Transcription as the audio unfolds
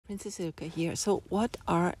Princess Ilka here. So what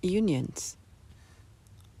are unions?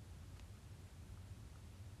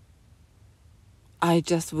 I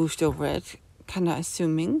just whooshed over it, kind of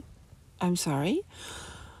assuming. I'm sorry.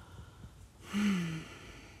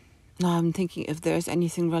 Now I'm thinking if there's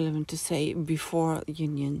anything relevant to say before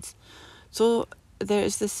unions. So there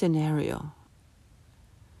is the scenario.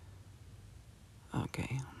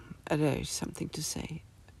 Okay, there is something to say.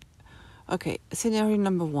 Okay, scenario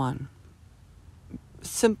number 1.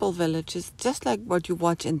 Simple villages, just like what you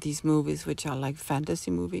watch in these movies, which are like fantasy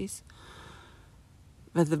movies,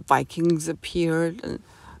 where the Vikings appeared and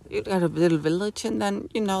you got a little village, and then,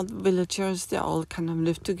 the villagers, they all kind of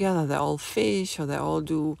live together. They all fish, or they all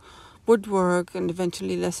do woodwork, and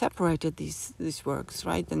eventually they separated these works,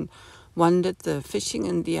 right? And one did the fishing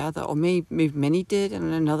and the other, or maybe many did,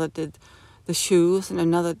 and another did the shoes, and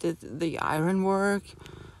another did the iron work.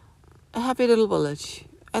 A happy little village.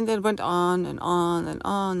 And then went on and on and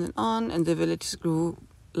on and on, and the villages grew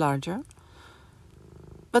larger.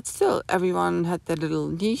 But still, everyone had their little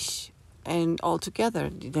niche, and all together.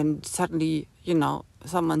 Then suddenly,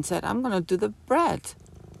 someone said, I'm going to do the bread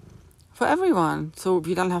for everyone. So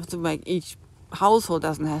we don't have to make, each household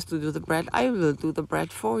doesn't have to do the bread. I will do the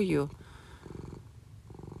bread for you.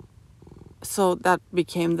 So that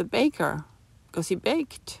became the baker, because he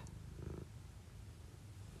baked.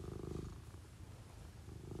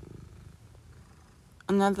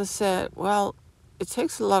 Another said, well, it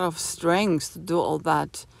takes a lot of strength to do all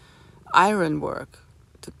that iron work,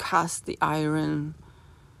 to cast the iron.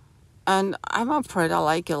 And I'm afraid I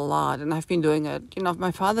like it a lot, and I've been doing it.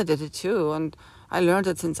 My father did it too, and I learned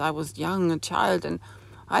it since I was young, a child, and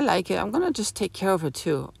I like it. I'm going to just take care of it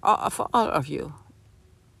too, for all of you.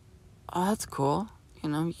 Oh, that's cool,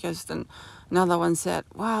 because then another one said,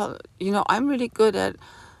 well, I'm really good at,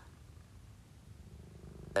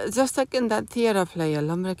 just like in that theater play, El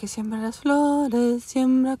hombre que siembra las flores,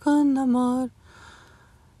 siembra con amor.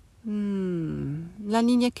 La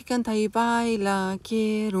niña que canta y baila,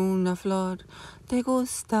 quiero una flor. Te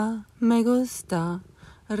gusta, me gusta,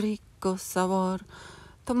 rico sabor.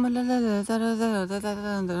 Opa,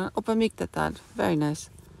 very nice.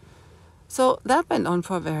 So that went on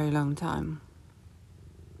for a very long time.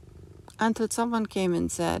 Until someone came and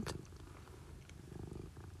said,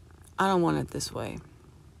 I don't want it this way.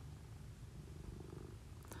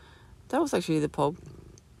 That was actually the Pope.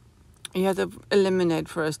 You had to eliminate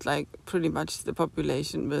first, pretty much the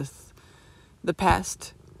population with the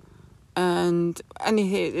pest. And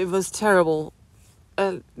it was terrible.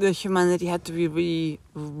 The humanity had to be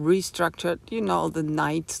restructured. The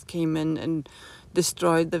knights came in and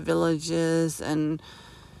destroyed the villages. And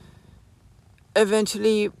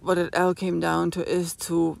eventually what it all came down to is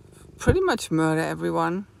to pretty much murder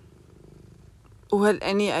everyone who had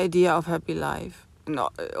any idea of happy life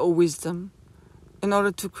or wisdom, in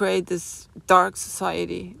order to create this dark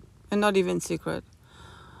society, and not even secret,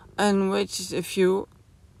 in which a few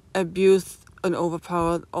abused and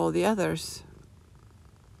overpowered all the others.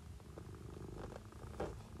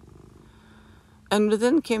 And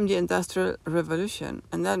then came the Industrial Revolution,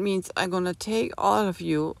 and that means I'm going to take all of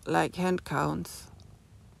you like head counts,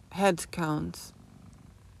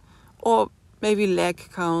 or maybe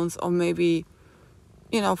leg counts, or maybe,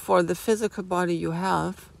 for the physical body you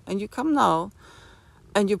have, and you come now,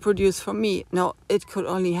 and you produce for me. Now, it could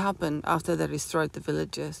only happen after they destroyed the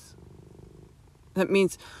villages. That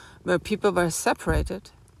means where people were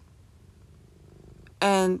separated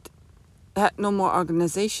and had no more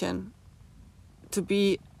organization to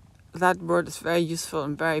be, that word is very useful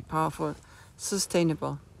and very powerful,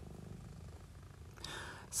 sustainable.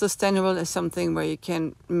 Sustainable is something where you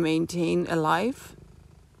can maintain a life,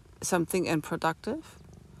 something and productive,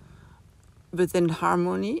 within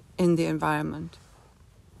harmony in the environment.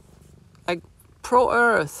 Like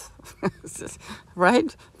pro-earth,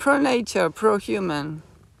 right? Pro-nature, pro-human.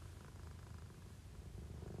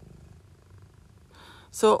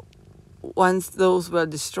 So once those were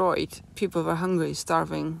destroyed, people were hungry,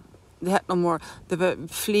 starving. They had no more. They were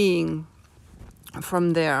fleeing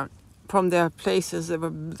from their places.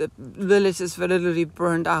 The villages were literally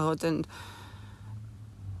burned out, and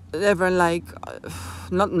they were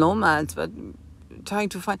not nomads, but trying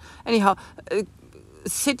to find. Anyhow,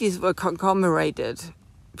 cities were conglomerated.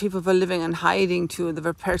 People were living and hiding too. They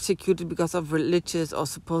were persecuted because of religious or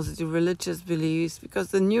supposedly religious beliefs, because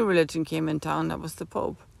the new religion came in town. That was the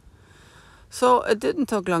Pope. So it didn't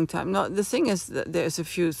take a long time. Now, the thing is that there's a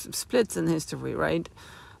few splits in history, right?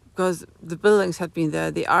 Because the buildings had been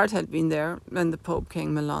there, the art had been there, when the Pope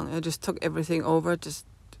came along. It just took everything over, just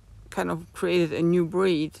kind of created a new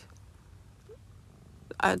breed.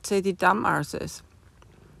 I'd say the dumb arses.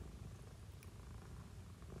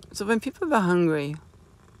 So when people were hungry,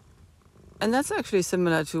 and that's actually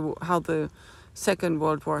similar to how the Second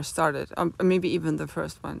World War started, or maybe even the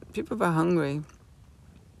first one. People were hungry,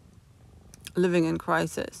 living in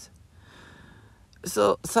crisis.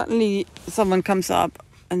 So suddenly someone comes up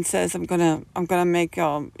and says, "I'm gonna make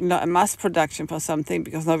a mass production for something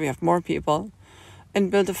because now we have more people, and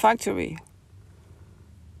build a factory."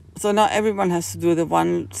 So now everyone has to do the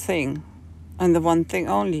one thing, and the one thing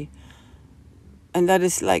only, and that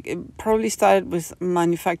is like it probably started with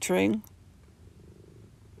manufacturing.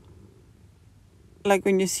 Like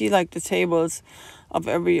when you see like the tables of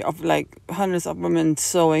like hundreds of women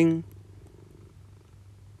sewing,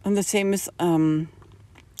 and the same is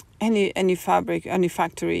any fabric, any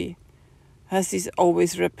factory has this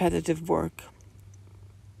always repetitive work.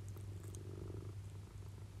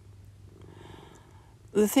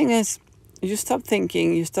 The thing is, you stop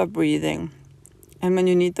thinking, you stop breathing, and when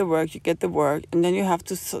you need the work, you get the work, and then you have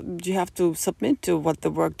to submit to what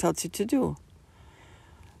the work tells you to do.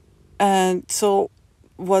 And so,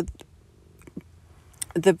 what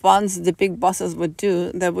the big bosses would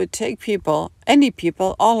do, they would take people, any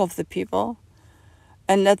people, all of the people,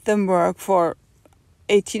 and let them work for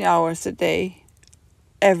 18 hours a day,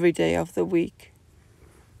 every day of the week,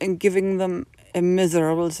 and giving them a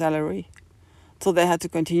miserable salary. So they had to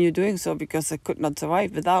continue doing so because they could not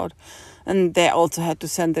survive without. And they also had to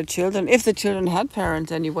send their children, if the children had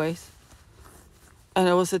parents anyways. And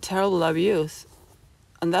it was a terrible abuse.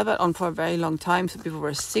 And that went on for a very long time. So people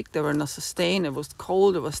were sick, they were not sustained, it was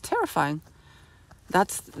cold, it was terrifying.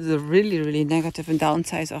 That's the really, really negative and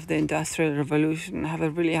downsides of the Industrial Revolution. I have a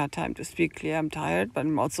really hard time to speak clear. I'm tired, but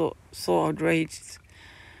I'm also so outraged.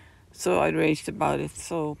 So outraged about it.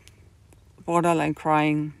 So borderline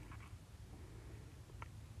crying.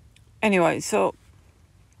 Anyway, so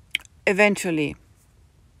eventually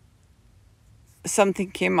something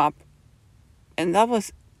came up, and that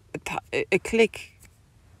was a click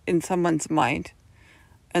in someone's mind.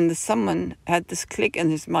 And someone had this click in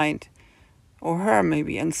his mind, or her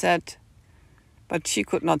maybe, and said, but she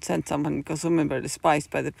could not send someone because women were despised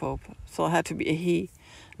by the Pope, so it had to be a he.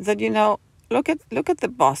 And said, look at the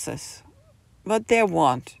bosses, what they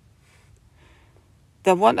want.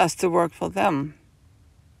 They want us to work for them.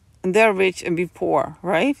 And they're rich and we poor,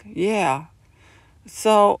 right? Yeah.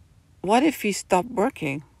 So what if we stop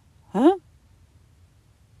working? Huh?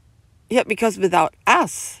 Yeah, because without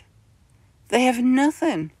us, they have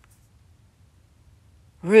nothing.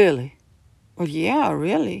 Really? Well, yeah,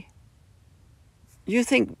 really. You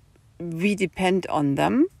think we depend on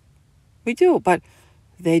them? We do, but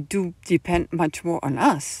they do depend much more on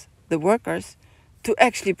us, the workers, to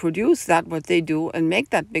actually produce that what they do and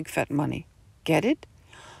make that big fat money. Get it?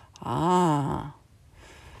 Ah.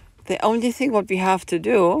 The only thing what we have to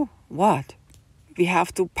do, what? We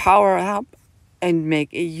have to power up and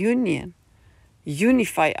make a union.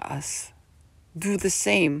 Unify us. Do the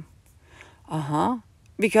same.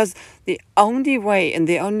 Because the only way and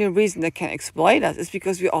the only reason they can exploit us is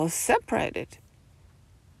because we're all separated.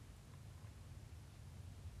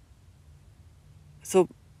 So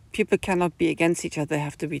people cannot be against each other, they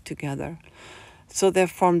have to be together. So they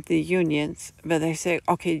formed the unions where they say,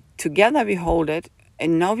 okay, together we hold it,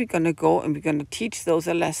 and now we're going to go and we're going to teach those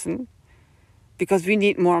a lesson because we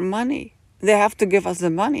need more money. They have to give us the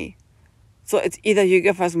money. So it's either you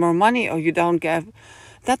give us more money or you don't give.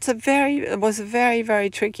 It was a very, very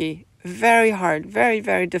tricky, very hard, very,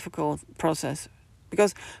 very difficult process.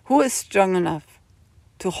 Because who is strong enough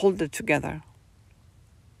to hold it together?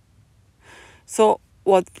 So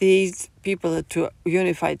what these people to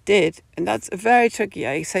Unified did, and that's very tricky,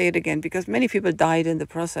 I say it again, because many people died in the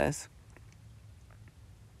process.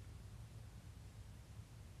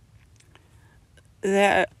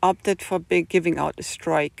 They opted for giving out a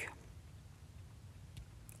strike.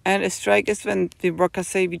 And a strike is when the workers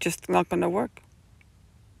say, we're just not going to work.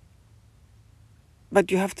 But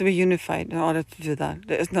you have to be unified in order to do that.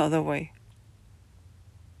 There is no other way.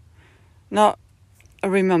 Now,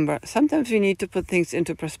 remember, sometimes we need to put things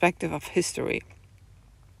into perspective of history.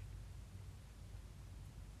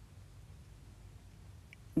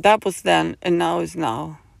 That was then, and now is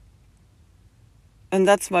now. And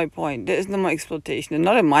that's my point. There is no more exploitation. And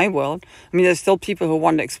not in my world. I mean, there's still people who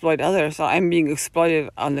want to exploit others. So I'm being exploited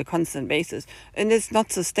on a constant basis. And it's not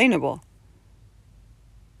sustainable.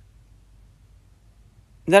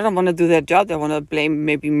 They don't want to do their job. They want to blame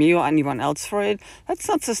maybe me or anyone else for it. That's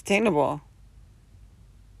not sustainable.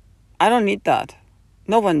 I don't need that.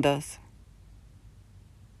 No one does.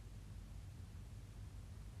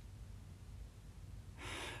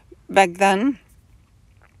 Back then,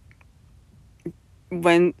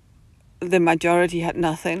 when the majority had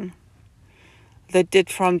nothing. That did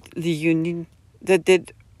from the union,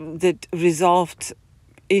 that resolved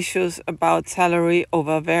issues about salary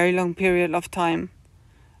over a very long period of time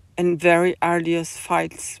and very arduous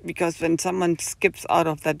fights, because when someone skips out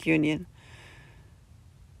of that union,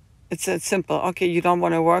 it's that simple. Okay, you don't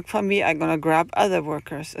want to work for me, I'm going to grab other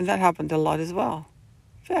workers. And that happened a lot as well.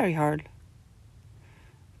 Very hard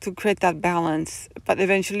to create that balance. But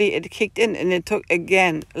eventually it kicked in, and it took,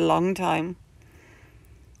 again, a long time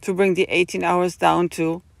to bring the 18 hours down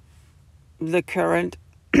to the current,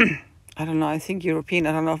 I don't know, I think European,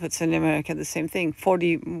 I don't know if it's in America, the same thing,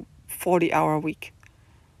 40-hour week.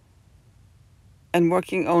 And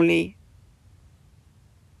working only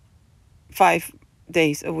 5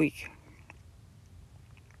 days a week.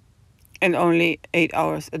 And only 8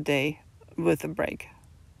 hours a day with a break.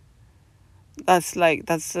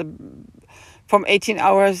 From 18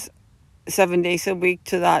 hours, 7 days a week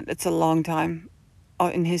to that, it's a long time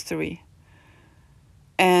in history.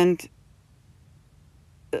 And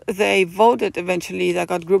they voted eventually, they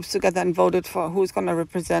got groups together and voted for who's going to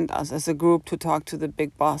represent us as a group to talk to the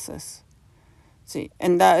big bosses. See,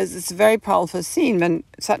 and it's a very powerful scene when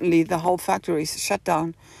suddenly the whole factory is shut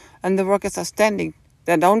down and the workers are standing.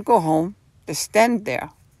 They don't go home, they stand there,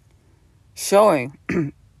 showing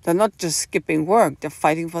they're not just skipping work, they're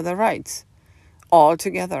fighting for their rights, all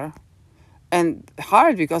together. And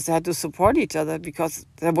hard, because they had to support each other, because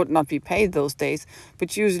they would not be paid those days,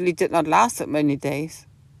 which usually did not last that many days.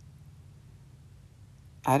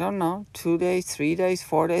 I don't know, 2 days, 3 days,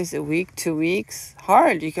 4 days a week, 2 weeks.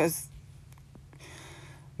 Hard, because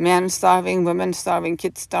men starving, women starving,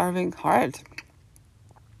 kids starving, hard.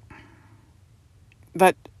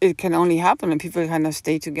 But it can only happen when people kind of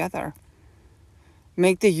stay together.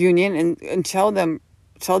 Make the union and show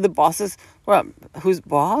the bosses, well, who's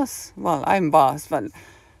boss? Well, I'm boss, but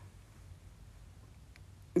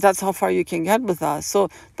that's how far you can get with us. So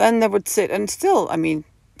then they would sit, and still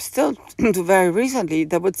to very recently,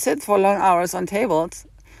 they would sit for long hours on tables,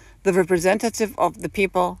 the representative of the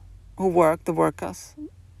people who work, the workers,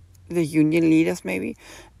 the union leaders maybe,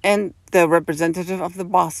 and the representative of the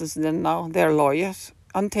bosses, then now they're lawyers,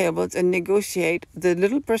 on tables and negotiate the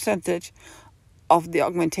little percentage of the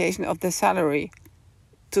augmentation of the salary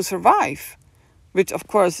to survive, which of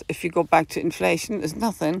course, if you go back to inflation, is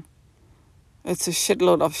nothing. It's a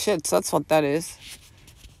shitload of shit. So that's what that is.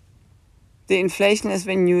 The inflation is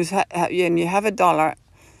when you have a dollar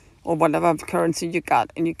or whatever currency you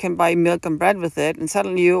got, and you can buy milk and bread with it, and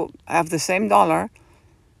suddenly you have the same dollar,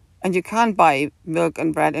 and you can't buy milk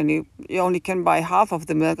and bread, and you only can buy half of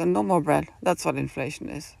the milk and no more bread. That's what inflation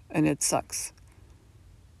is, and it sucks.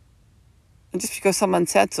 And just because someone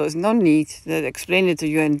said so, there's no need to explain it to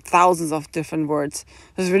you in thousands of different words.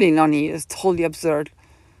 There's really no need. It's totally absurd.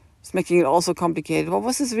 It's making it all so complicated. What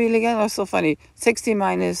was this really again? It was so funny. 60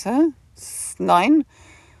 minus 9?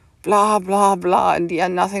 Blah, blah, blah. In the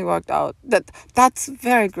end, nothing worked out. That's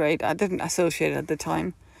very great. I didn't associate it at the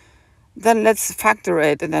time. Then let's factor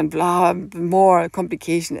it, and then blah, more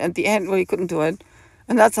complication. At the end, well, you couldn't do it.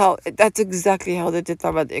 And that's exactly how they did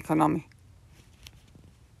about the economy.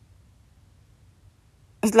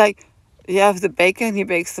 It's like, you have the baker and he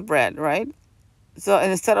bakes the bread, right? So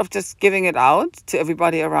instead of just giving it out to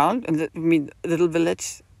everybody around, and a little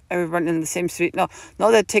village, everyone in the same street, no,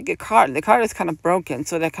 they take a cart. The cart is kind of broken,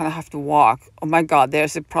 so they kind of have to walk. Oh my God,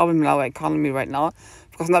 there's a problem in our economy right now,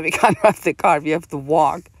 because now we can't have the cart, we have to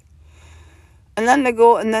walk. And then they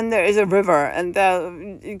go, and then there is a river, and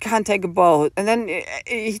you can't take a boat. And then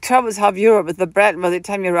he travels half Europe with the bread. By the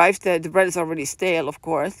time he arrives there, the bread is already stale, of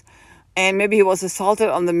course. And maybe he was assaulted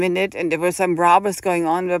on the minute, and there were some robbers going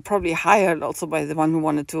on. They were probably hired also by the one who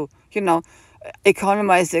wanted to,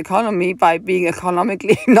 economize the economy by being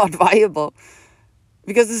economically not viable.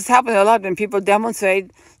 Because this has happened a lot when people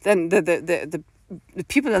demonstrate, then the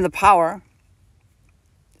people in the power,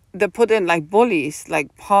 they put in like bullies,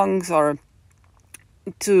 like punks, or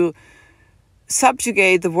to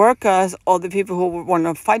subjugate the workers or the people who want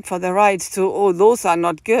to fight for their rights to, those are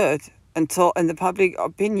not good. And so in the public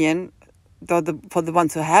opinion, for the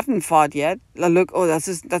ones who haven't fought yet, look,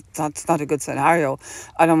 that's not a good scenario.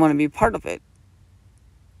 I don't want to be part of it.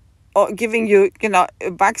 Or giving you, a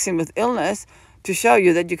vaccine with illness to show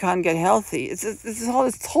you that you can't get healthy.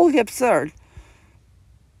 It's totally absurd.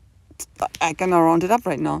 I cannot round it up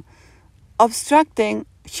right now. Obstructing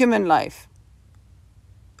human life.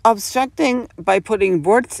 Obstructing by putting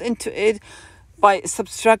words into it, by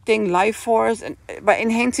subtracting life force, and by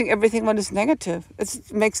enhancing everything what is negative.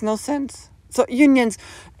 It makes no sense. So unions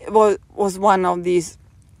was one of these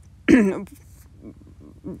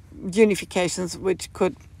unifications which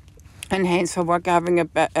could and hence for work having a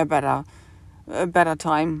better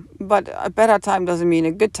time. But a better time doesn't mean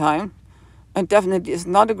a good time. It definitely is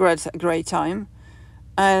not a great time.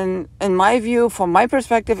 And in my view, from my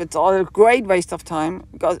perspective, it's all a great waste of time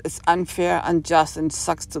because it's unfair, unjust, and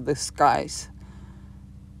sucks to the skies.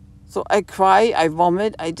 So I cry, I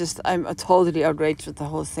vomit, I'm totally outraged with the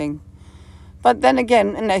whole thing. But then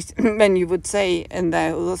again, and when you would say in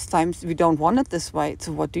those times, we don't want it this way,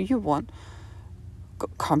 so what do you want?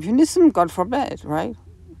 Communism, God forbid, right?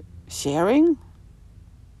 Sharing,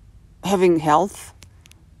 having health,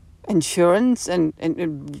 insurance,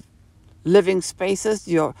 and living spaces,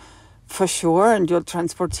 you're for sure, and your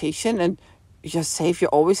transportation, and you're safe, you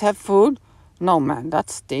always have food. No, man,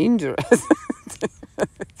 that's dangerous.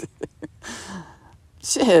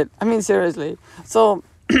 Shit, I mean, seriously. So,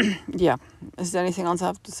 yeah, is there anything else I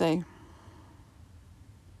have to say?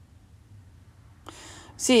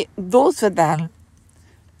 See, those with that,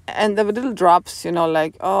 and the little drops,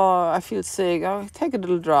 like, oh, I feel sick, oh, take a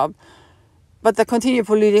little drop. But they continue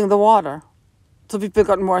polluting the water. So people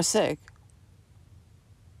got more sick.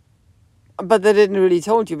 But they didn't really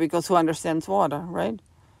told you because who understands water, right?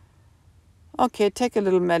 Okay, take a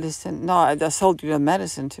little medicine. No, I just sold you the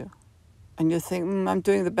medicine too. And you think, I'm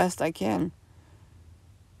doing the best I can.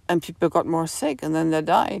 And people got more sick and then they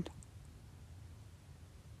died.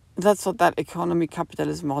 That's what that economy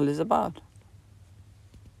capitalism all is about.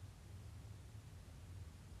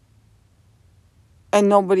 And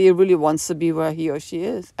nobody really wants to be where he or she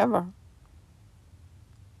is, ever.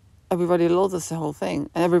 Everybody loathes the whole thing.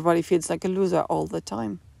 And everybody feels like a loser all the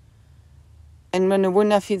time. And when a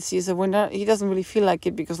winner feels he's a winner, he doesn't really feel like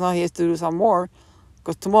it because now he has to do some more.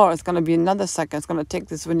 Because tomorrow it's going to be another sucker. It's going to take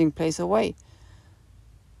this winning place away.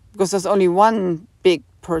 Because there's only one big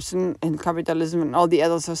person in capitalism and all the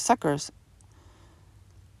others are suckers.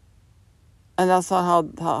 And that's not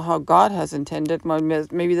how God has intended.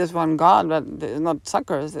 Maybe there's one God, but they're not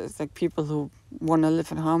suckers. It's like people who want to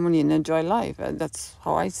live in harmony and enjoy life. That's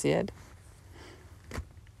how I see it.